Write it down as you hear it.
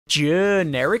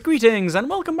Generic greetings and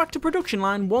welcome back to production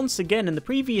line once again. In the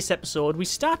previous episode we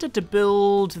started to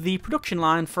build the production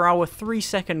line for our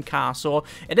 3-second car, so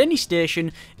at any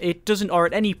station it doesn't, or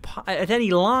at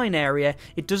any line area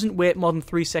it doesn't wait more than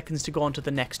 3 seconds to go on to the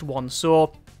next one.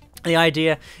 So the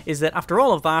idea is that after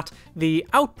all of that, the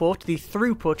output, the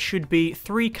throughput, should be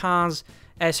 3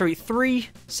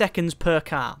 seconds per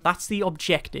car. That's the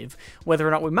objective. Whether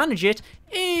or not we manage it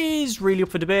is really up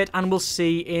for debate, and we'll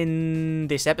see in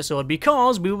this episode,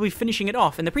 because we will be finishing it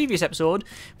off. In the previous episode,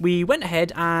 we went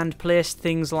ahead and placed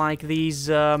things like these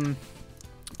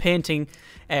painting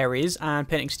areas and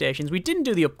painting stations. We didn't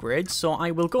do the upgrades, so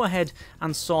I will go ahead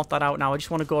and sort that out now. I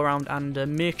just want to go around and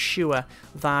make sure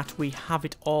that we have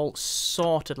it all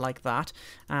sorted like that,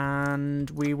 and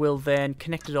we will then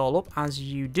connect it all up as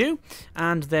you do,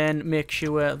 and then make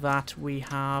sure that we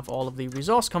have all of the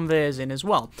resource conveyors in as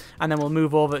well, and then we'll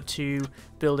move over to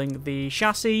building the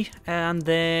chassis and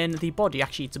then the body.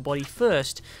 Actually, it's a body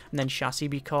first and then chassis,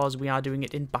 because we are doing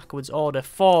it in backwards order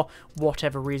for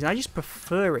whatever reason. I just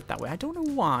prefer it that way. I don't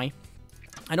know why.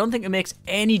 I don't think it makes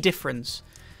any difference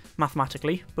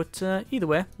mathematically, but either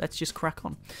way, let's just crack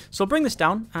on. So I'll bring this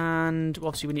down, and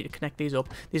obviously we need to connect these up.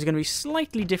 These are going to be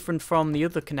slightly different from the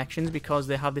other connections because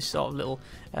they have this sort of little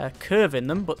curve in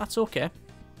them, but that's okay.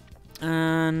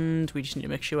 And we just need to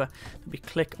make sure that we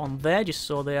click on there just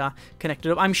so they are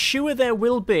connected up. I'm sure there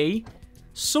will be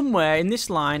somewhere in this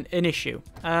line an issue.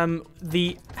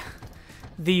 The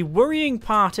worrying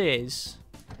part is,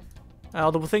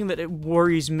 the thing that it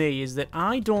worries me is that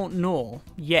I don't know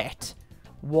yet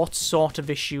what sort of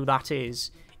issue that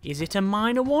is. Is it a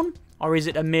minor one or is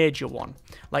it a major one?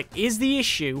 Like, is the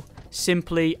issue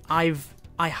simply I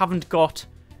haven't got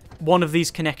one of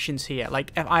these connections here?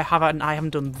 Like, I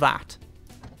haven't done that.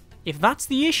 If that's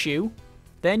the issue,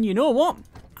 then you know what?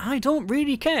 I don't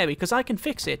really care, because I can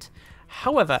fix it.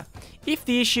 However, if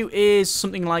the issue is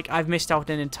something like I've missed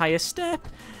out an entire step,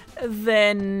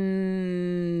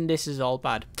 then this is all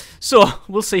bad. So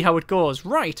we'll see how it goes.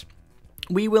 Right.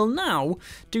 We will now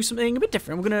do something a bit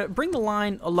different. We're going to bring the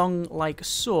line along like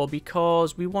so,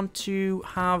 because we want to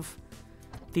have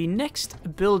the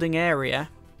next building area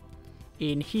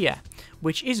in here,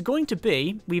 which is going to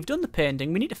be, we've done the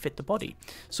painting, we need to fit the body.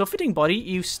 So fitting body,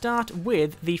 you start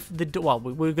with well,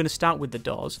 we're going to start with the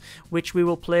doors, which we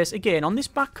will place again on this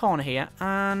back corner here.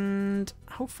 And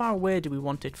how far away do we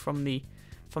want it from the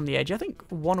edge? I think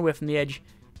 1 away from the edge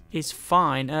is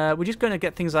fine. We're just going to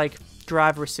get things like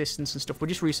driver assistance and stuff. We're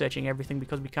just researching everything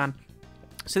because we can.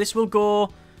 So this will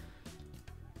go,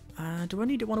 do I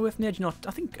need it 1 away from the edge? No,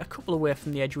 I think a couple away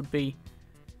from the edge would be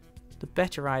the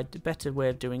better way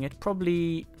of doing it.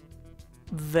 Probably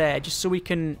there, just so we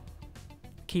can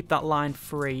keep that line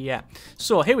free. Yeah.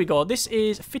 So here we go. This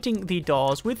is fitting the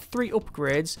doors with 3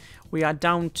 upgrades. We are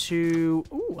down to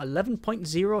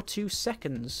 11.02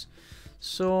 seconds.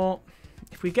 So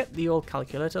if we get the old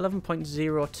calculator,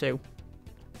 11.02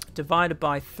 divided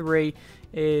by 3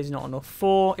 is not enough.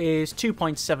 4 is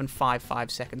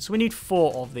 2.755 seconds. So we need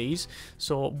 4 of these.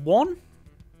 So 1,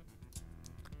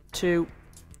 2,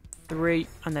 3,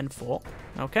 and then 4.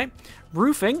 Okay.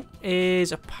 Roofing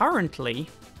is apparently,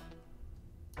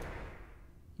 we're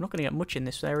not going to get much in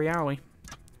this area, are we?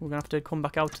 We're going to have to come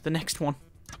back out to the next one.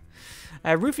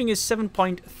 Roofing is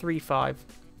 7.35.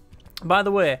 By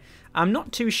the way, I'm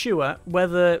not too sure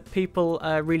whether people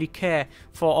really care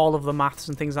for all of the maths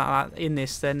and things like that in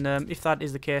this. Then if that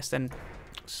is the case, then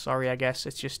sorry, I guess.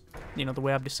 It's just, you know, the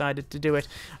way I've decided to do it.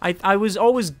 I was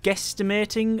always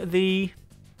guesstimating the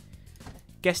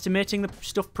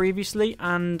stuff previously,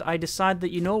 and I decided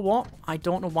that, you know what, I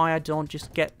don't know why I don't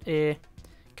just get a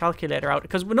calculator out,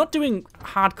 because we're not doing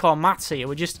hardcore maths here.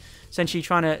 We're just essentially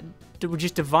we're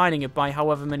just dividing it by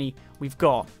however many we've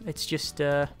got. It's just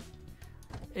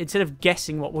instead of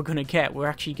guessing what we're going to get, we're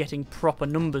actually getting proper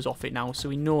numbers off it now, so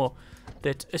we know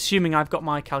that, assuming I've got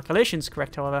my calculations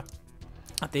correct, however,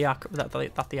 that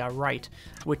they are right,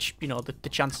 which, you know, the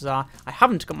chances are I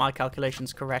haven't got my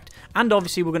calculations correct. And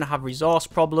obviously we're going to have resource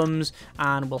problems,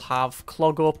 and we'll have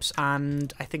clog ups,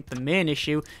 and I think the main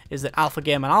issue is that Alpha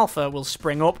Game and Alpha will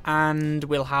spring up, and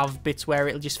we'll have bits where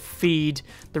it'll just feed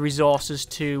the resources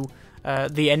to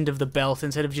the end of the belt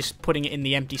instead of just putting it in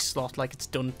the empty slot like it's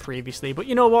done previously. But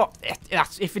you know what?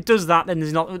 If it does that, then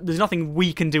there's nothing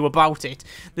we can do about it.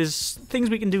 There's things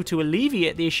we can do to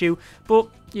alleviate the issue, but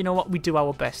you know what? We do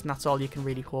our best, and that's all you can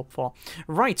really hope for.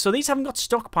 Right, so these haven't got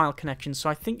stockpile connections,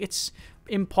 so I think it's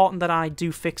important that I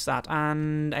do fix that,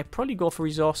 and I probably go for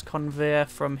resource conveyor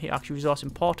from here, actually resource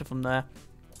importer from there.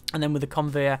 And then with the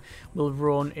conveyor, we'll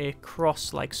run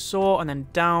across like so, and then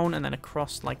down, and then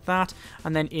across like that,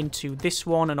 and then into this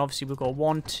one. And obviously we'll go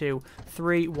 1, 2,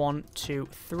 3, 1, 2,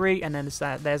 3, and then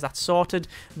there's that sorted.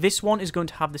 This one is going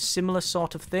to have the similar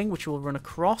sort of thing, which will run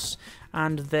across,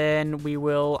 and then we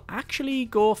will actually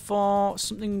go for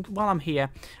something while I'm here.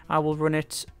 I will run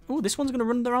it. Oh, this one's going to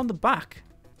run around the back,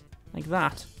 like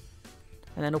that,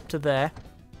 and then up to there,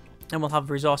 and we'll have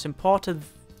resource importer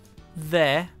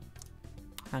there.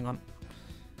 Hang on.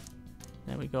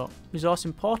 There we go. Resource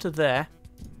importer there,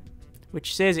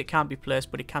 which says it can't be placed,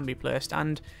 but it can be placed.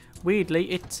 And weirdly,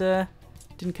 it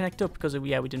didn't connect up because,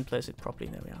 yeah, we didn't place it properly.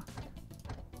 There we are.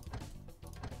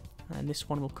 And this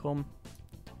one will come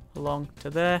along to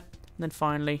there. And then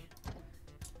finally,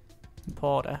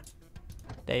 importer.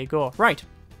 There you go. Right.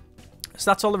 So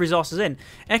that's all the resources in.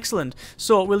 Excellent.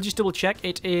 So we'll just double check.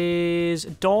 It is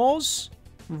doors,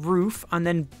 roof, and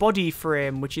then body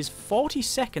frame, which is 40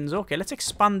 seconds. Okay, let's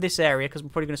expand this area because we're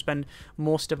probably going to spend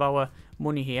most of our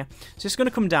money here. So it's going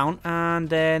to come down, and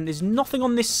then there's nothing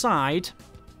on this side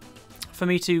for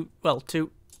me to, well,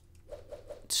 to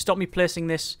stop me placing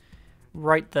this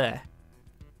right there.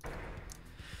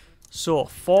 So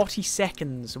 40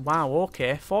 seconds. Wow,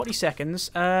 okay, 40 seconds,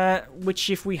 which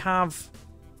if we have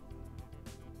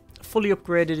fully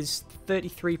upgraded is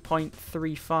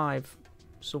 33.35.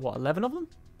 So what, 11 of them?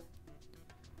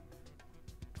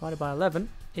 Divided by 11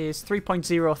 is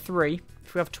 3.03.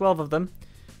 If we have 12 of them,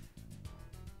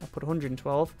 I'll put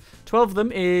 112. 12 of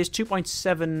them is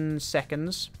 2.7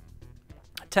 seconds.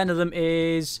 10 of them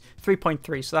is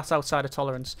 3.3, so that's outside of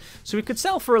tolerance. So we could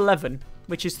sell for 11,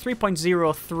 which is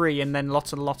 3.03, and then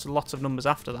lots and lots and lots of numbers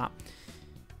after that.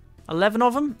 11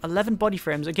 of them, 11 body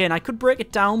frames. Again, I could break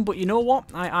it down, but you know what?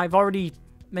 I've already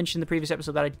mentioned in the previous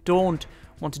episode that I don't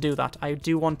want to do that. I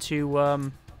do want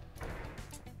to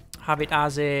have it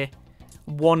as a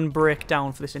one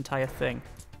breakdown for this entire thing.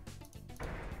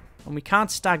 And we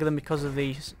can't stagger them because of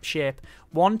the shape.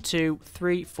 1, 2,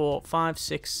 3, 4, 5,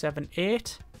 6, 7,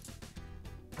 8,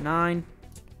 9,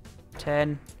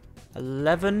 10,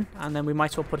 11, and then we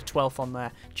might as well put a 12th on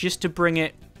there just to bring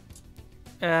it.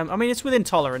 I mean, it's within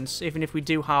tolerance, even if we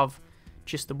do have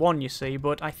just the one, you see,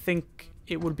 but I think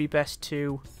it would be best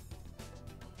to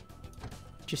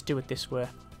just do it this way.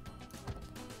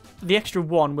 The extra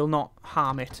one will not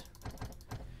harm it.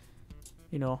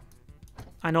 You know,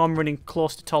 I know I'm running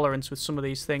close to tolerance with some of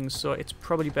these things, so it's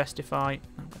probably best if I'm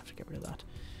going to have to get rid of that.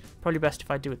 Probably best if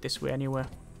I do it this way anyway.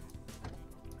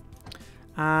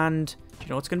 And do you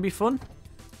know what's going to be fun?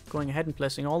 Going ahead and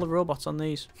placing all the robots on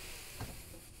these.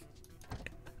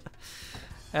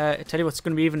 I tell you what's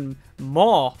going to be even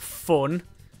more fun,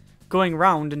 going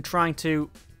around and trying to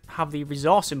have the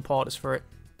resource importers for it.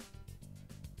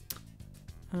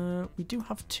 We do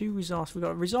have 2 resource. We've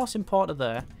got a resource importer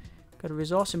there. Got a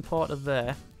resource importer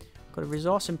there. Got a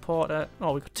resource importer.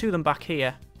 Oh, we've got 2 of them back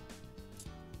here.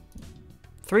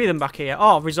 3 of them back here.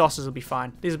 Oh, resources will be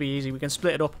fine. These will be easy. We can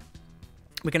split it up.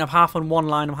 We can have half on one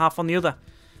line and half on the other.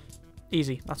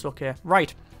 Easy. That's okay.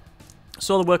 Right.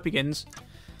 So the work begins.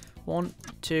 1,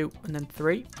 2, and then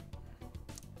 3.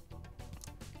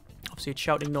 Obviously, it's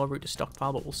shouting no route to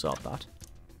stockpile, but we'll sort that.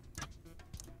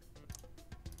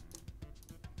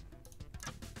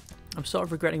 I'm sort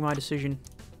of regretting my decision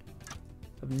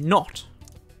of not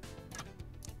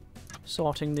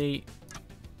sorting the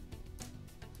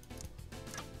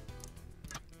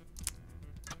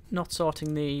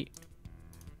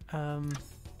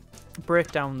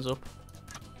breakdowns up.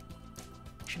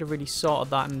 Should have really sorted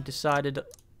that and decided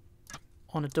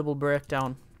on a double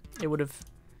breakdown. It would have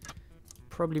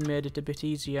probably made it a bit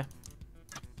easier.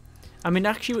 I mean,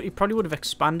 actually, it probably would have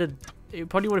expanded. It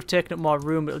probably would have taken up more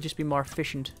room, but it'll just be more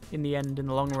efficient in the end, in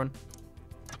the long run.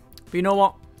 But you know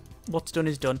what? What's done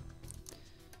is done.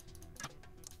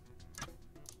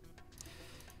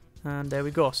 And there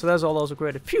we go. So there's all those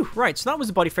upgraded. Phew! Right, so that was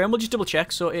the body frame. We'll just double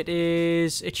check. So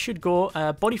it should go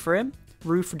body frame,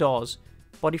 roof, doors.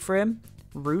 Body frame,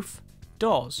 roof,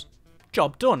 doors.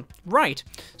 Job done. Right,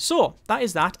 so that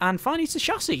is that, and finally it's the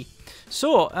chassis.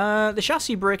 So the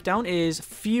chassis breakdown is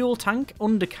fuel tank,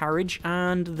 undercarriage,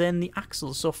 and then the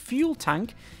axles. So fuel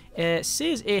tank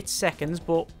says 8 seconds,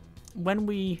 but when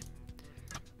we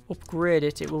upgrade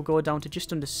it, it will go down to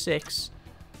just under 6.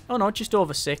 Oh no, just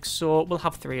over 6, so we'll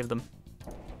have 3 of them.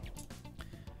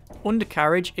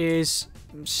 Undercarriage is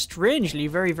strangely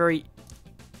very, very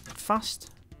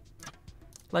fast.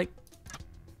 Like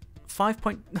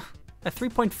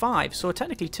 3.5, so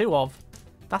technically 2 of.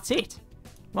 That's it.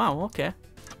 Wow, okay.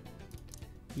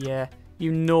 Yeah,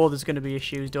 you know there's going to be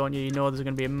issues, don't you? You know there's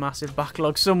going to be a massive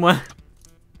backlog somewhere.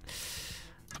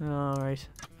 Alright.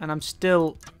 And I'm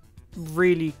still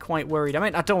really quite worried. I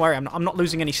mean, don't worry, I'm not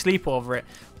losing any sleep over it,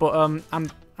 but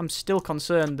I'm still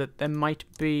concerned that there might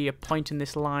be a point in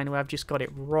this line where I've just got it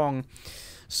wrong.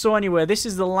 So anyway, this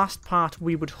is the last part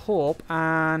we would hope,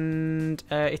 and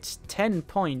it's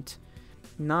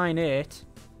 10.98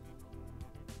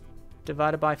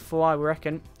 divided by 4, I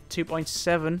reckon.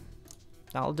 2.7.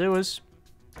 That'll do us.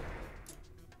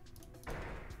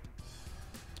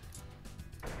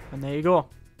 And there you go.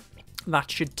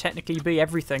 That should technically be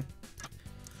everything.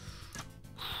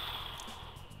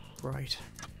 Right.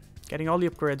 Getting all the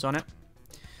upgrades on it.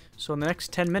 So in the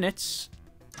next 10 minutes,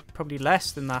 probably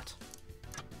less than that,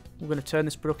 we're going to turn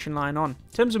this production line on.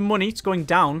 In terms of money, it's going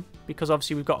down because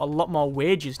obviously we've got a lot more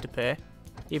wages to pay,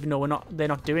 even though they're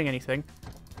not doing anything.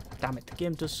 Damn it, the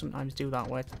game does sometimes do that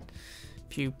way.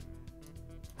 If you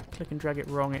click and drag it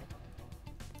wrong, it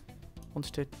wants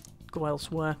to go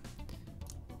elsewhere.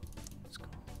 Let's go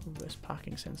reverse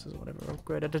parking sensors or whatever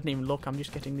upgrade. I didn't even look, I'm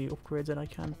just getting the upgrades that I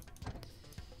can.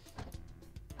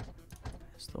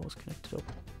 There's those connected up.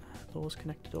 Those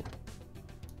connected up.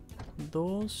 And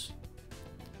those.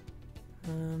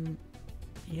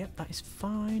 Yep, that is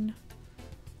fine.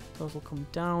 Those will come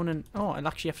down and... Oh, I'll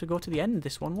actually have to go to the end of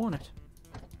this one, won't it?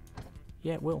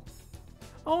 Yeah, it will.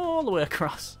 All the way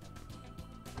across.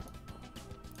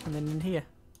 And then in here.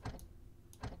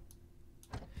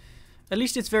 At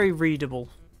least it's very readable.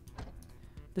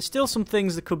 There's still some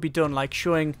things that could be done, like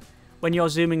showing when you're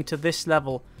zooming to this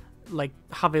level, like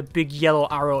have a big yellow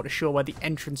arrow to show where the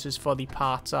entrances for the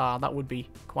parts are. That would be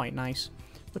quite nice.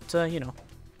 But, you know,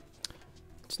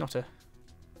 it's not a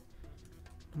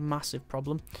massive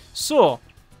problem. So,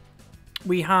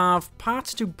 we have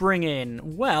parts to bring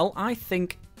in. Well, I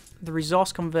think the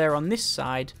resource conveyor on this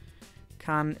side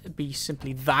can be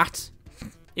simply that.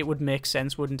 It would make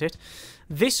sense, wouldn't it?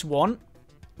 This one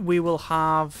we will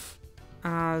have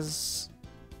as...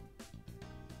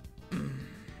 How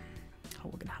are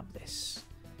we going to have this?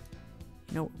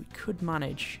 You know, we could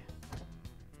manage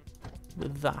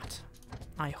with that.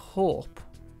 I hope.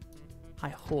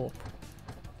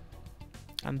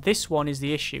 And this one is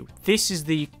the issue. This is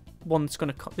the one that's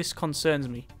going to... This concerns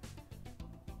me.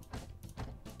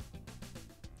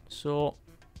 So...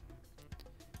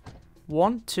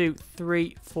 1, 2,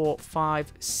 3, 4,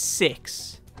 5,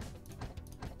 6.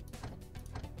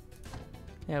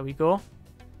 There we go.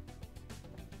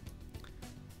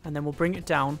 And then we'll bring it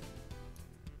down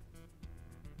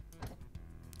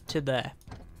to there.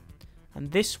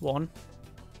 And this one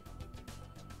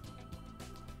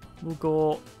will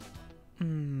go...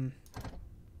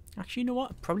 Actually, you know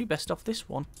what? Probably best off this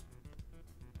one.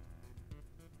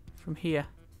 From here.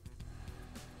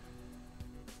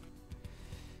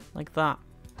 Like that.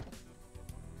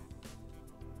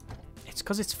 It's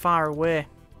because it's far away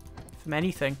from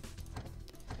anything.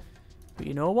 But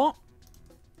you know what?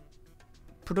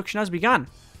 Production has begun.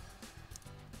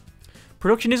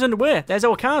 Production is underway. There's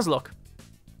our cars, look.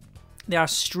 They are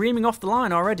streaming off the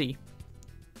line already.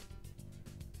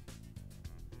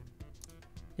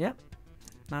 Yep.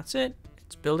 That's it.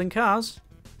 It's building cars.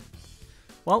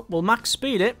 Well, we'll max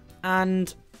speed it,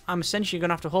 and I'm essentially going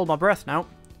to have to hold my breath now.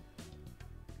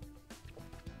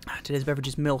 Today's beverage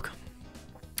is milk.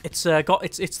 It's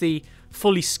it's the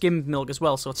fully skimmed milk as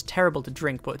well, so it's terrible to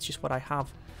drink, but it's just what I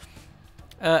have.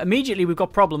 Immediately we've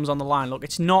got problems on the line. Look,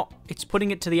 it's putting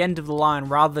it to the end of the line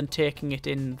rather than taking it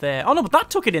in there. Oh no, but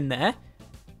that took it in there.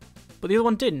 But the other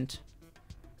one didn't.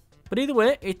 But either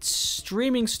way, it's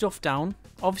streaming stuff down.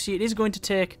 Obviously, it is going to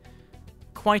take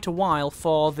quite a while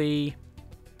for the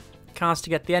cars to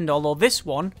get the end, although this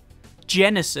one,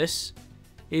 Genesis,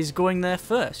 is going there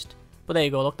first. But there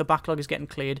you go, look, the backlog is getting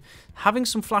cleared. Having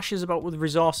some flashes about with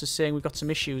resources saying we've got some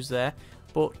issues there,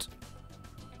 but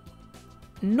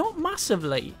not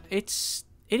massively. It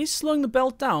is slowing the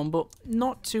belt down, but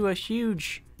not to a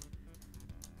huge...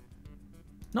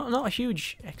 Not a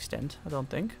huge extent, I don't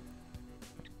think.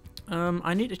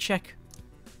 I need to check...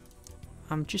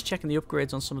 I'm just checking the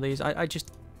upgrades on some of these. I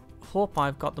just hope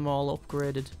I've got them all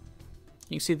upgraded.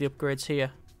 You can see the upgrades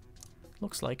here.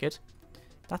 Looks like it.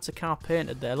 That's a car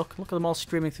painted there. Look at them all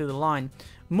streaming through the line.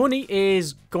 Money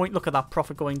is going... Look at that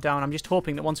profit going down. I'm just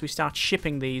hoping that once we start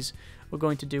shipping these, we're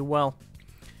going to do well.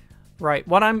 Right,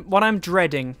 what I'm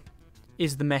dreading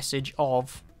is the message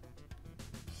of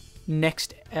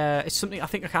next... it's something... I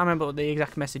think I can't remember what the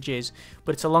exact message is,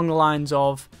 but it's along the lines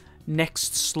of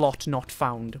next slot not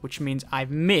found, which means I've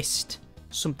missed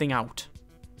something out.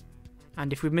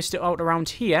 And if we've missed it out around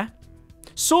here...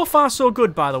 So far, so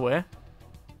good, by the way.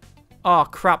 Oh,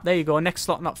 crap. There you go. Next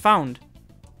slot not found.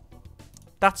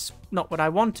 That's not what I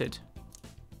wanted.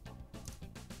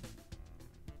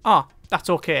 Ah, that's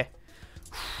okay.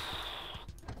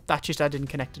 That just, I didn't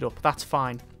connect it up. That's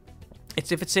fine.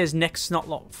 It's if it says next snot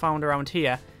lock found around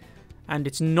here, and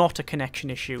it's not a connection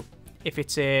issue. If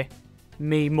it's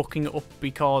me mucking it up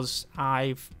because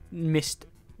I've missed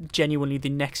genuinely the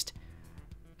next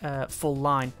full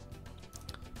line.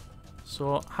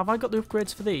 So, have I got the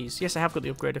upgrades for these? Yes, I have got the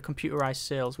upgrade of computerized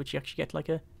sales, which you actually get like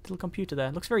a little computer there.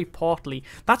 It looks very portally.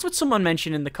 That's what someone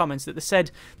mentioned in the comments, that they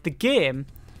said the game,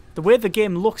 the way the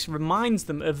game looks reminds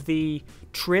them of the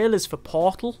trailers for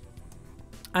Portal.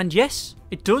 And yes,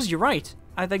 it does, you're right.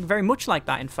 I think very much like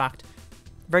that, in fact.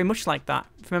 Very much like that.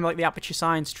 Remember, like the Aperture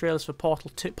Science trailers for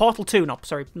Portal 2. Portal 2, not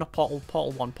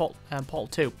Portal 1. Portal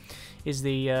 2 is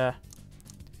the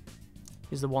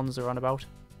ones they're on about.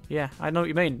 Yeah, I know what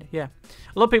you mean. Yeah,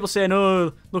 a lot of people saying,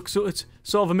 "Oh, look, so it's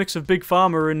sort of a mix of Big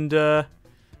Pharma and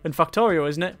Factorio,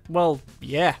 isn't it?" Well,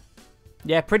 yeah,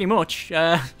 pretty much.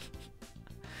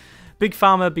 Big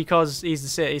Pharma because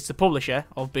he's the publisher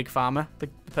of Big Pharma, the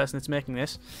person that's making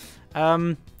this,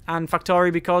 and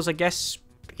Factorio because I guess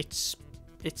it's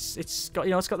got,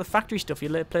 you know, it's got the factory stuff.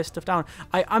 You place stuff down.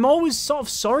 I'm always sort of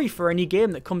sorry for any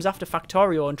game that comes after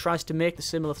Factorio and tries to make the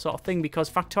similar sort of thing, because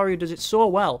Factorio does it so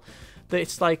well that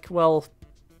it's like, well,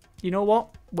 you know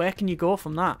what? Where can you go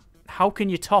from that? How can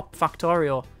you top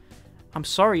Factorio? I'm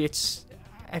sorry,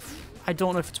 I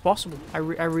don't know if it's possible. I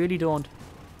really don't.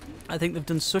 I think they've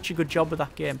done such a good job with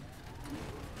that game.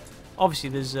 Obviously,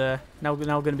 there's now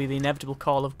going to be the inevitable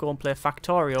call of go and play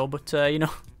Factorio, but you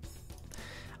know,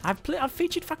 I've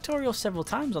featured Factorio several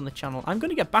times on the channel. I'm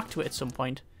going to get back to it at some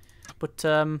point, but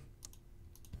you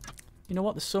know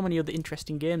what? There's so many other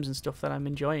interesting games and stuff that I'm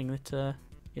enjoying that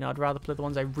you know, I'd rather play the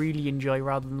ones I really enjoy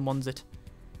rather than the ones that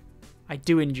I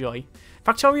do enjoy.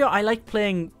 Factorio, I like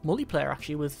playing multiplayer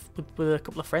actually with a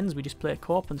couple of friends. We just play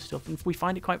co-op and stuff, and we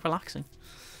find it quite relaxing.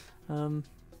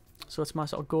 So it's my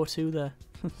sort of go-to there.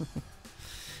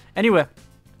 Anyway,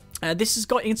 this has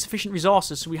got insufficient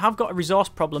resources, so we have got a resource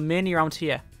problem mainly around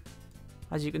here.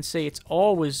 As you can see, it's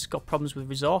always got problems with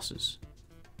resources.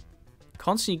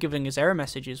 Constantly giving us error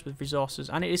messages with resources,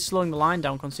 and it is slowing the line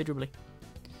down considerably.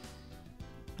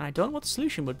 And I don't know what the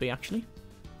solution would be, actually.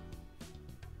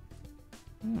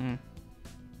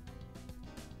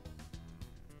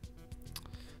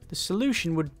 The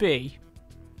solution would be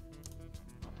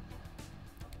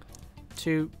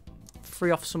to free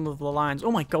off some of the lines.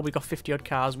 Oh my god, we got 50 odd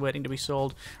cars waiting to be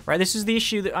sold. Right, this is the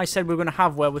issue that I said we were going to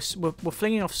have, where we're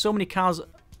flinging off so many cars.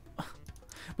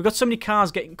 We've got so many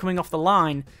cars coming off the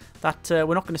line that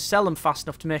we're not going to sell them fast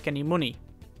enough to make any money.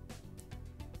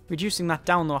 Reducing that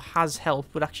down, though, has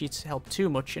helped, but actually it's helped too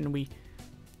much, and we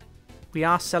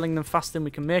are selling them faster than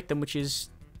we can make them, which is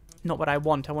not what I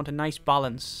want. I want a nice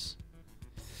balance.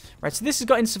 Right, so this has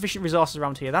got insufficient resources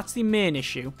around here. That's the main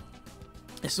issue.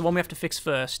 This is the one we have to fix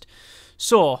first.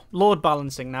 So, load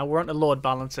balancing now. We're on to load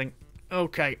balancing.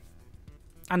 Okay.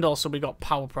 And also we got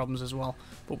power problems as well,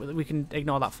 but we can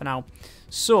ignore that for now.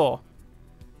 So,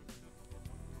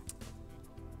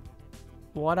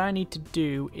 what I need to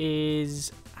do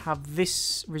is have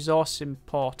this resource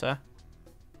importer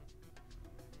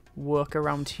work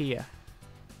around here.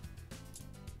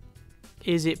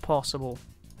 Is it possible?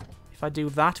 If I do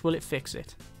that, will it fix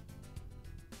it?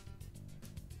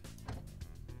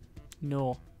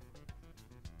 No.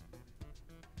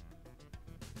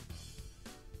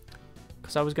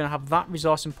 Because I was going to have that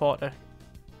resource importer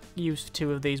used for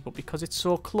 2 of these, but because it's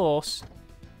so close,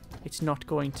 it's not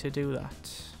going to do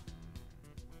that.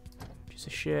 Which is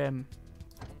a shame.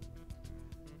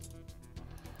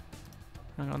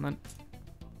 Hang on then.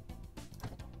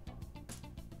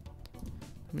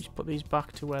 Let me just put these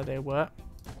back to where they were.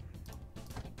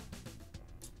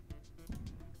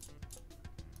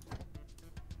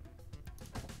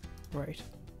 Right.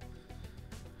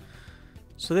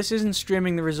 So this isn't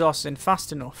streaming the resources in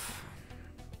fast enough.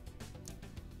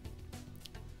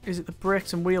 Is it the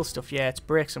brakes and wheel stuff? Yeah, it's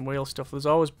brakes and wheel stuff. There's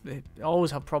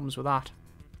always have problems with that.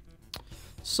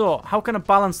 So, how can I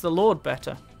balance the load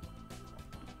better?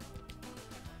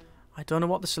 I don't know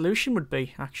what the solution would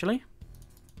be, actually.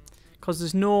 Because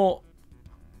there's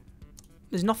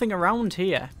nothing around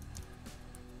here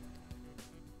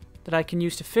that I can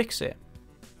use to fix it.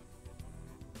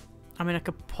 I mean, I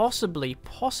could possibly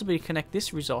connect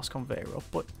this resource conveyor up,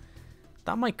 but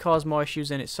that might cause more issues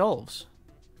than it solves.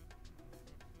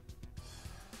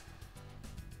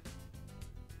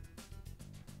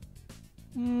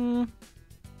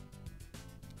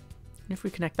 If we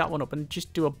connect that one up and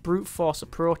just do a brute force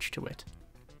approach to it.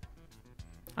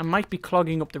 I might be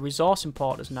clogging up the resource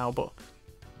importers now, but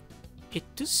it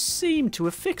does seem to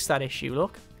have fixed that issue,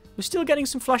 look. We're still getting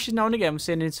some flashes now and again, we're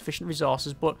seeing insufficient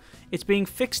resources, but it's being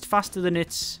fixed faster than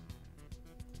it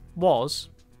was.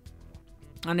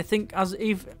 And I think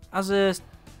as a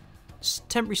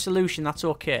temporary solution, that's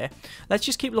okay. Let's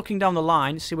just keep looking down the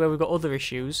line, see where we've got other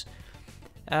issues.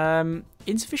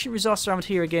 Insufficient resources around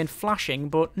here again, flashing,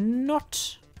 but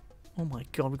not... Oh my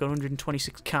god, we've got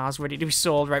 126 cars ready to be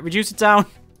sold. Right, reduce it down.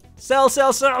 Sell,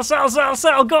 sell, sell, sell, sell,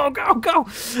 sell. Go, go, go.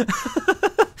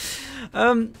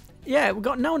 Yeah, we've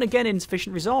got now and again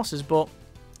insufficient resources, but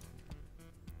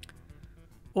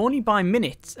only by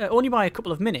minutes, only by a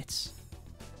couple of minutes.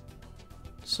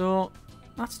 So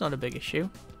that's not a big issue.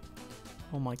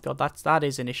 Oh my god, that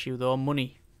is an issue though.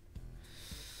 Money.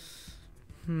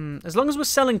 As long as we're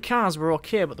selling cars, we're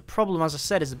okay. But the problem, as I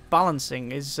said, is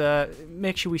balancing. Is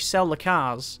make sure we sell the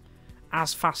cars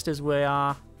as fast as we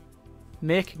are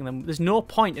making them. There's no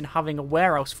point in having a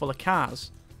warehouse full of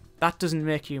cars. That doesn't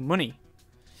make you money.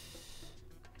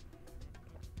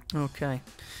 Okay.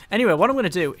 Anyway, what I'm going to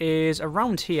do is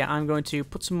around here, I'm going to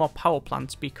put some more power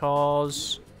plants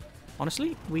because,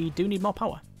 honestly, we do need more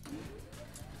power.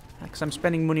 Because I'm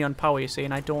spending money on power, you see,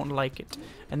 and I don't like it.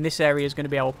 And this area is going to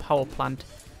be our power plant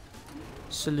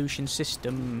solution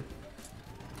system.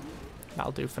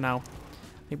 That'll do for now.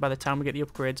 I think by the time we get the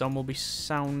upgrades on, we'll be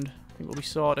sound. I think we'll be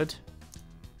sorted.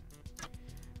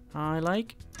 We'll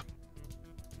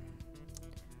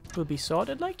be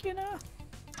sorted, like, you know.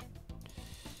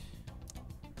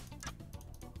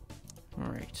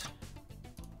 Alright.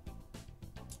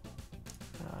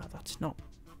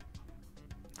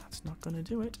 That's not going to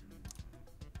do it.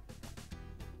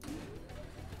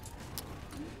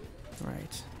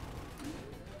 Right.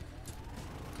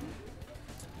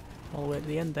 All the way to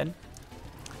the end then.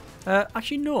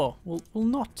 Actually, no. We'll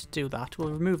not do that. We'll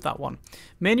remove that one.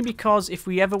 Mainly because if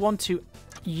we ever want to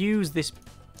use this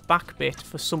back bit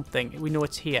for something, we know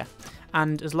it's here.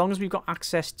 And as long as we've got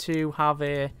access to have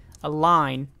a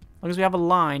line, as long as we have a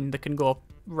line that can go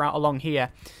right along here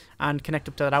and connect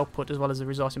up to that output as well as the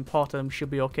resource importer, then we should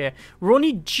be okay. We're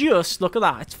only just, look at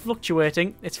that, it's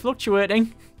fluctuating. It's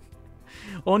fluctuating.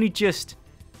 Only just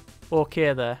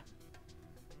okay there.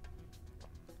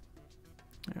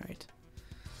 Alright.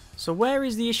 So where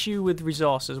is the issue with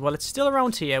resources? Well, it's still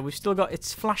around here. We've still got,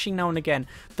 it's flashing now and again.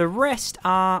 The rest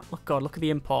are, oh god, look at the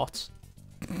imports.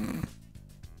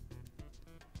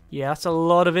 Yeah, that's a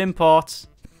lot of imports.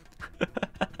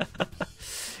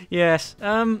 Yes.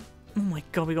 Oh my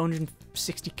god, we got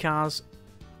 160 cars.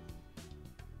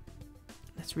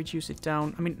 Let's reduce it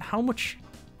down. I mean, how much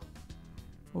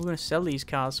are we going to sell these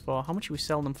cars for? How much are we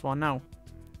selling them for now?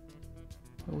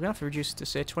 We're going to have to reduce it to,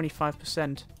 say,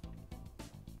 25%.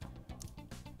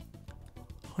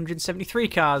 173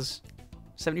 cars.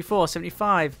 74,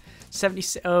 75,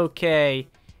 70... Okay.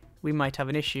 We might have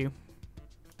an issue.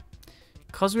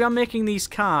 Because we are making these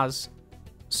cars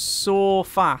so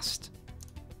fast.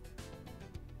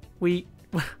 We're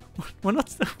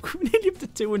not... We're nearly up to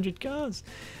 200 cars.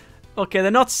 Okay,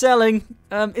 they're not selling.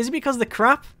 Is it because of the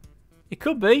crap? It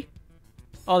could be.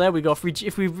 Oh, there we go.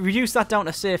 If we reduce that down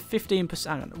to, say, 15%...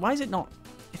 Hang on. Why is it not...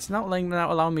 It's not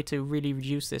allowing me to really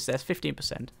reduce this. There's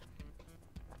 15%.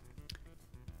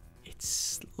 It's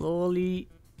slowly...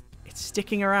 It's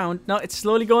sticking around. No, it's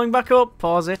slowly going back up.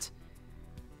 Pause it.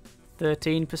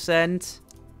 13%.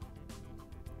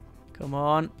 Come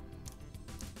on.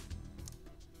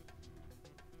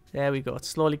 There we go. It's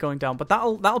slowly going down, but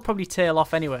that'll probably tail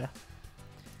off anyway.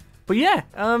 But yeah,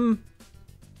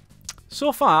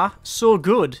 so far so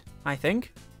good, I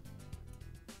think.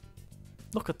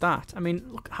 Look at that. I mean,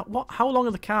 look how long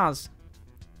are the cars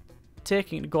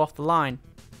taking to go off the line?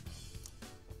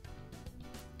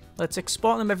 Let's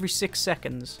export them every 6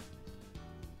 seconds.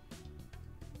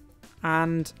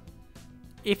 And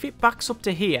if it backs up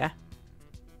to here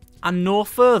and no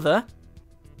further,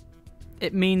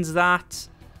 it means that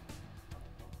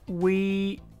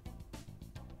we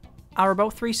are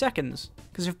about 3 seconds.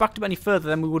 Because if it backed up any further,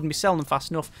 then we wouldn't be selling them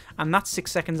fast enough. And that's 6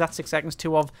 seconds, that's 6 seconds,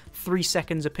 two of 3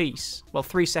 seconds apiece. Well,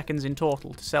 3 seconds in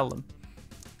total to sell them.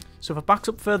 So if it backs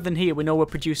up further than here, we know we're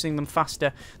producing them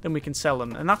faster than we can sell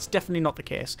them. And that's definitely not the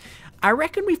case. I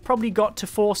reckon we've probably got to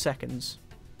 4 seconds.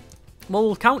 Well,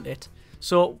 we'll count it.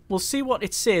 So we'll see what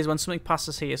it says when something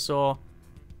passes here. So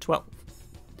 12,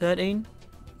 13,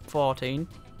 14,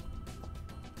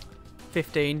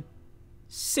 15,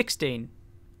 16.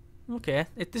 Okay,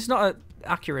 this is not an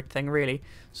accurate thing, really.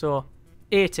 So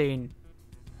 18,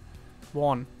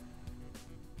 1,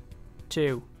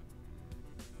 2,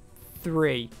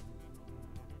 3.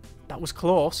 That was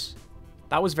close.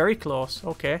 That was very close.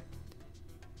 Okay.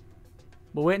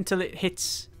 We'll wait until it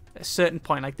hits a certain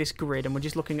point, like this grid, and we're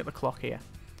just looking at the clock here.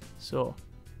 So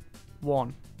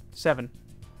 1, 7,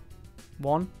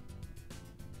 1,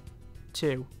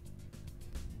 2,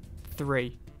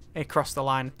 3, It crossed the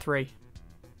line at 3.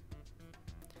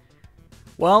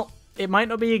 Well, it might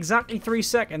not be exactly 3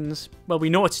 seconds. Well, we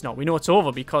know it's not. We know it's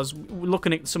over because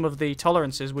looking at some of the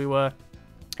tolerances, we were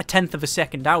a tenth of a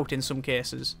second out in some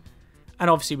cases. And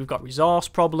obviously we've got resource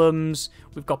problems.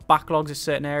 We've got backlogs in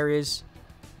certain areas.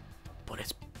 But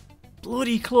it's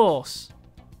bloody close.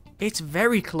 It's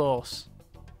very close.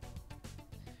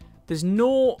 There's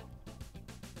no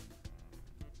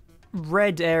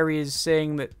red areas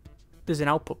saying that there's an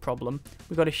output problem.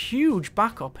 We've got a huge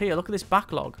backup here. Look at this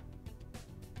backlog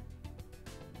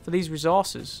for these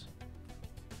resources.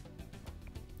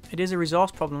 It is a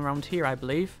resource problem around here, I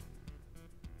believe.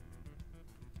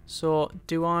 So,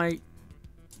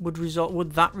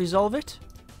 would that resolve it?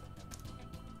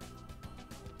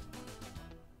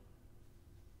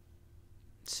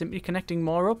 Simply connecting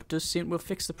more up does seem to have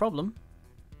fixed the problem.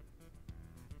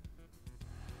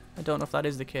 I don't know if that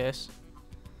is the case.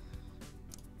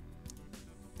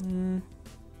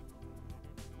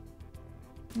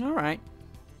 Alright.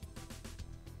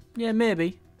 Yeah,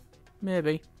 maybe.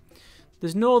 Maybe.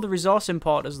 There's no other resource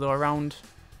importers, though, around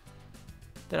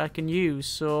that I can use,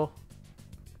 so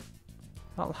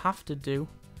that'll have to do.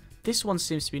 This one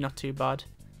seems to be not too bad.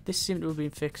 This seems to have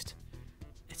been fixed.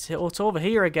 It's over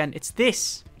here again. It's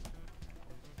this.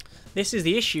 This is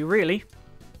the issue, really.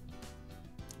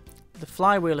 The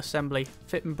flywheel assembly,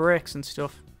 fitting brakes and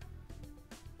stuff.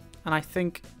 And I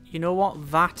think, you know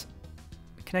what,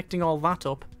 connecting all that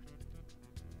up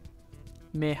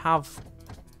may have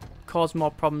caused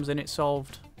more problems than it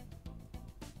solved.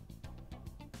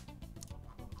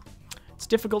 It's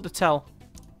difficult to tell.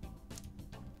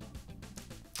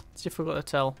 It's difficult to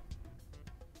tell.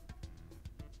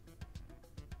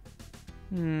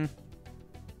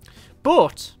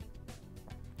 But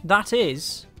that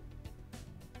is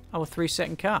our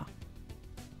 3-second car.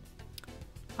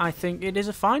 I think it is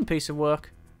a fine piece of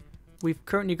work. We've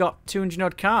currently got 200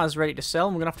 odd cars ready to sell,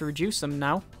 and we're going to have to reduce them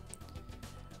now.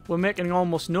 We're making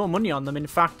almost no money on them. In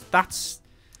fact, that's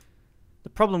the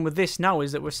problem with this now,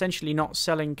 is that we're essentially not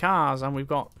selling cars, and we've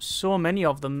got so many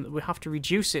of them that we have to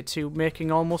reduce it to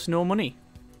making almost no money.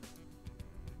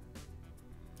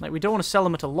 Like, we don't want to sell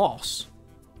them at a loss.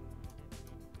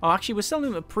 Oh, actually, we're selling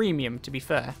them at a premium, to be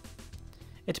fair.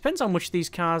 It depends how much these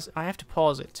cars... I have to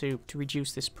pause it to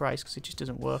reduce this price, because it just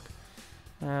doesn't work.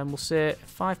 We'll say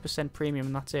 5% premium,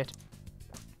 and that's it.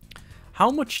 How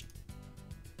much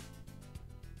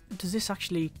does this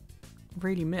actually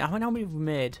really make? How many have we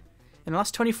made? In the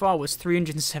last 24 hours,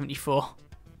 374.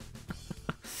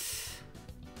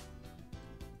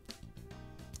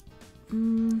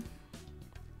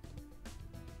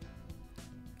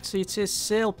 See, it says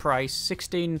sale price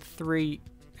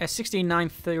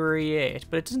 16,938,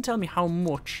 but it doesn't tell me how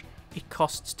much it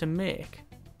costs to make.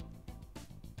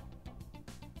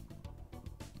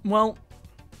 Well,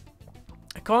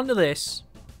 according to this,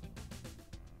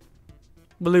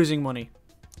 we're losing money,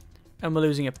 and we're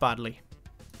losing it badly.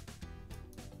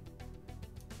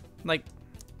 Like,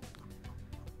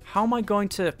 how am I going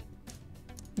to?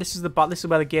 This is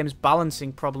where the game's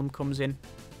balancing problem comes in.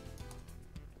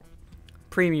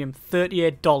 Premium,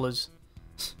 $38.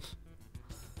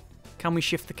 Can we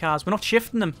shift the cars? We're not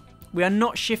shifting them. We are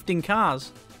not shifting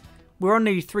cars. We're on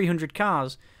nearly 300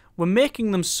 cars. We're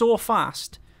making them so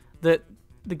fast that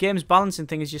the game's balancing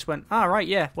thing has just went, ah, right,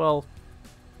 yeah, well,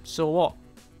 so what?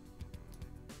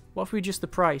 What if we adjust the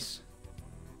price?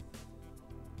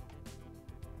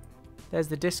 There's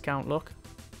the discount, look.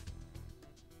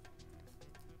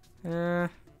 A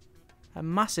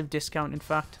massive discount, in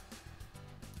fact.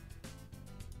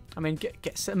 I mean,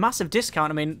 get a massive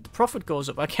discount. I mean, the profit goes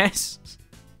up, I guess.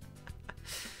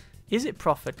 Is it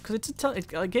profit? Because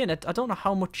again, I don't know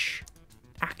how much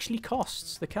actually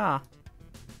costs the car.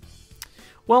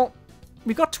 Well,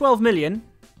 we've got 12 million,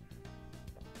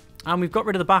 and we've got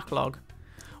rid of the backlog.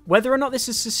 Whether or not this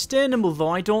is sustainable, though,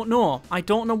 I don't know. I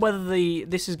don't know whether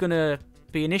this is going to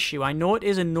be an issue. I know it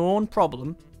is a known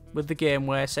problem with the game,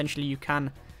 where essentially you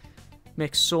can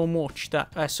make so much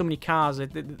that so many cars.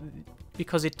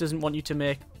 Because it doesn't want you to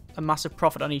make a massive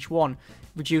profit on each one,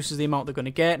 reduces the amount they're going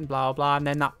to get and blah, blah, blah, and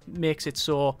then that makes it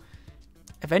so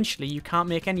eventually you can't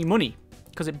make any money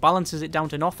because it balances it down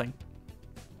to nothing.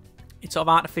 It sort of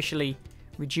artificially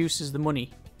reduces the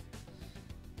money.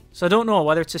 So I don't know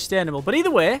whether it's sustainable, but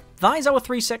either way, that is our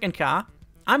 3-second car.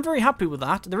 I'm very happy with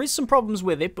that. There is some problems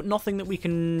with it, but nothing that we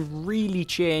can really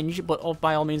change. But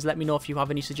by all means, let me know if you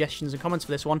have any suggestions and comments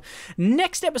for this one.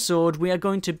 Next episode, we are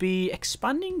going to be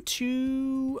expanding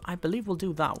to... I believe we'll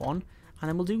do that one. And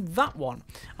then we'll do that one.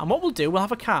 And what we'll do, we'll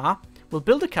have a car. We'll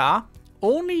build a car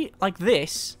only like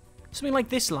this. Something like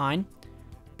this line.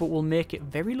 But we'll make it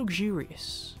very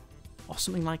luxurious. or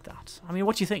something like that. I mean,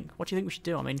 what do you think? What do you think we should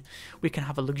do? I mean, we can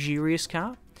have a luxurious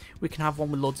car. We can have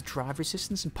one with loads of driver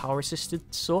assistance and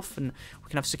power-assisted stuff, and we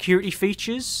can have security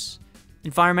features,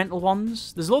 environmental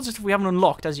ones. There's loads of stuff we haven't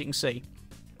unlocked, as you can see.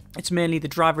 It's mainly the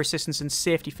driver assistance and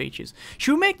safety features.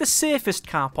 Should we make the safest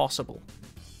car possible?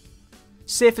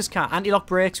 Safest car, anti-lock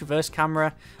brakes, reverse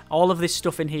camera, all of this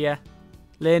stuff in here.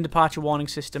 Lane departure warning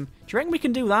system. Do you reckon we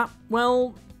can do that?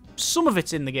 Well, some of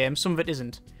it's in the game, some of it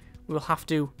isn't. We'll have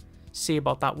to see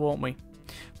about that, won't we?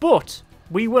 But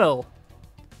we will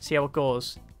see how it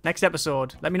goes. Next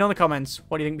episode. Let me know in the comments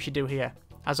what do you think we should do here.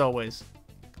 As always,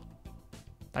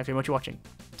 thanks very much for watching.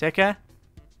 Take care.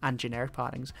 And generic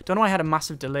partings. Don't know why I had a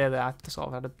massive delay there. I sort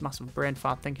of had a massive brain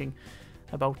fart thinking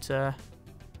about the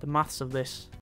maths of this.